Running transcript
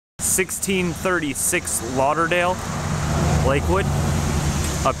1636 Lauderdale, Lakewood.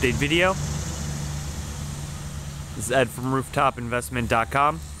 Update video. This is Ed from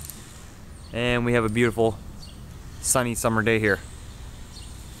rooftopinvestment.com, and we have a beautiful sunny summer day here.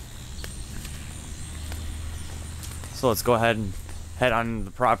 So let's go ahead and head on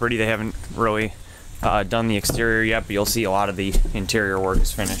the property. They haven't really done the exterior yet, but you'll see a lot of the interior work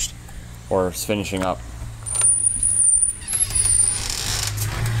is finished or is finishing up.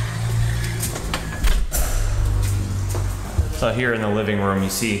 So here in the living room,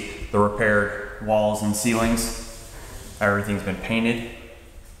 you see the repaired walls and ceilings. Everything's been painted.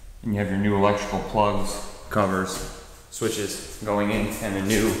 And you have your new electrical plugs, covers, switches going in, and the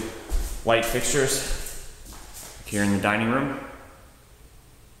new light fixtures here in the dining room.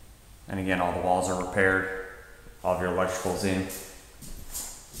 And again, all the walls are repaired, all of your electrical's in.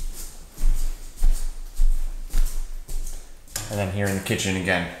 And then here in the kitchen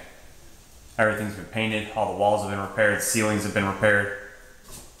again, everything's been painted, all the walls have been repaired, the ceilings have been repaired.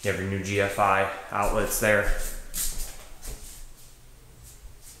 You have your new GFI outlets there.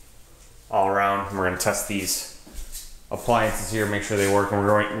 All around. We're going to test these appliances here, make sure they work,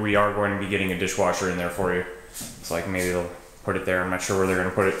 and we are going to be getting a dishwasher in there for you. It's like maybe they'll put it there, I'm not sure where they're going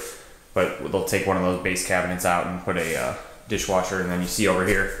to put it, but they'll take one of those base cabinets out and put a dishwasher. And then you see over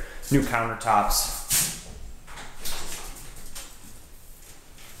here, new countertops.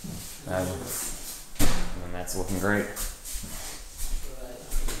 And that's looking great.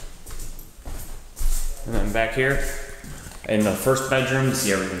 And then back here in the first bedroom, you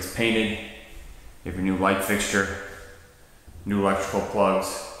see everything's painted. You have your new light fixture, new electrical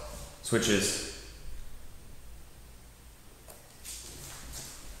plugs, switches.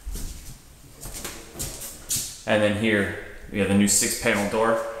 And then here we have the new 6-panel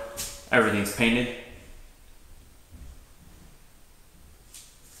door. Everything's painted.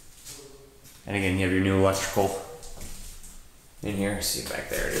 And again, you have your new electrical in here. See back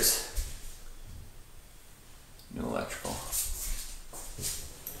there it is. New electrical.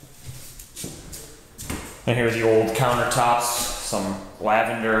 And here's the old countertops, some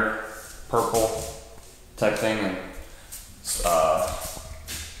lavender, purple type thing, and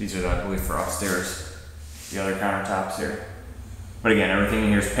these are, I believe, for upstairs. The other countertops here. But again, everything in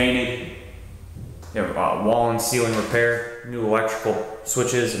here is painted. You have wall and ceiling repair, new electrical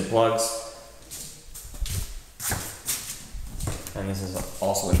switches and plugs. And this is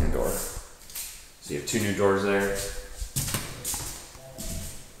also a new door. So you have 2 new doors there.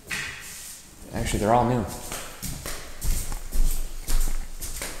 Actually, they're all new.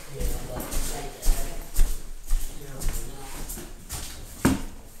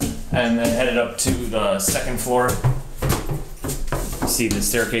 And then headed up to the second floor. You see the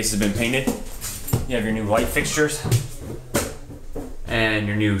staircase has been painted. You have your new light fixtures and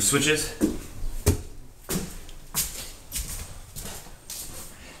your new switches.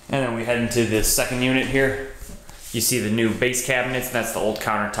 And then we head into the second unit here. You see the new base cabinets. That's the old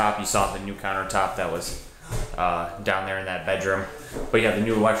countertop. You saw the new countertop that was down there in that bedroom. But you have the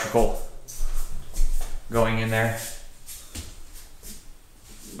new electrical going in there.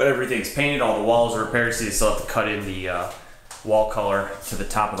 But everything's painted, all the walls are repaired, so you still have to cut in the wall color to the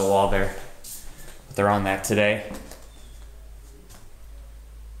top of the wall there. But they're on that today.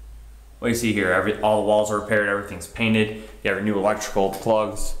 What you see here, all the walls are repaired, everything's painted. You have your new electrical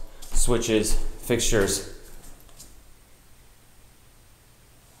plugs, switches, fixtures.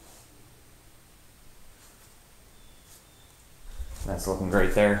 That's looking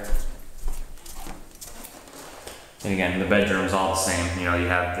great there. And again, the bedroom's all the same. You know, you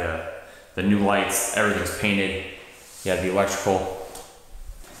have the new lights, everything's painted. You have the electrical,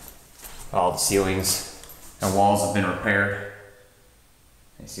 all the ceilings and walls have been repaired.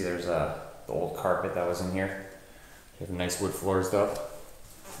 You see there's the old carpet that was in here. You have nice wood floors though.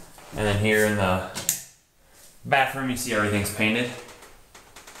 And then here in the bathroom, you see everything's painted.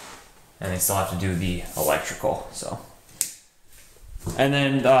 And they still have to do the electrical, so. And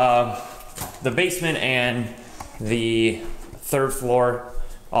then the basement and the third floor,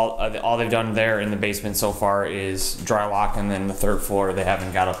 all they've done there in the basement so far is dry lock, and then the third floor they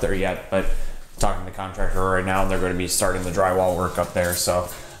haven't got up there yet, but talking to the contractor right now, they're going to be starting the drywall work up there. So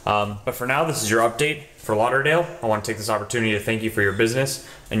but for now, this is your update for Lauderdale. I want to take this opportunity to thank you for your business,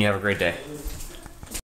 and you have a great day.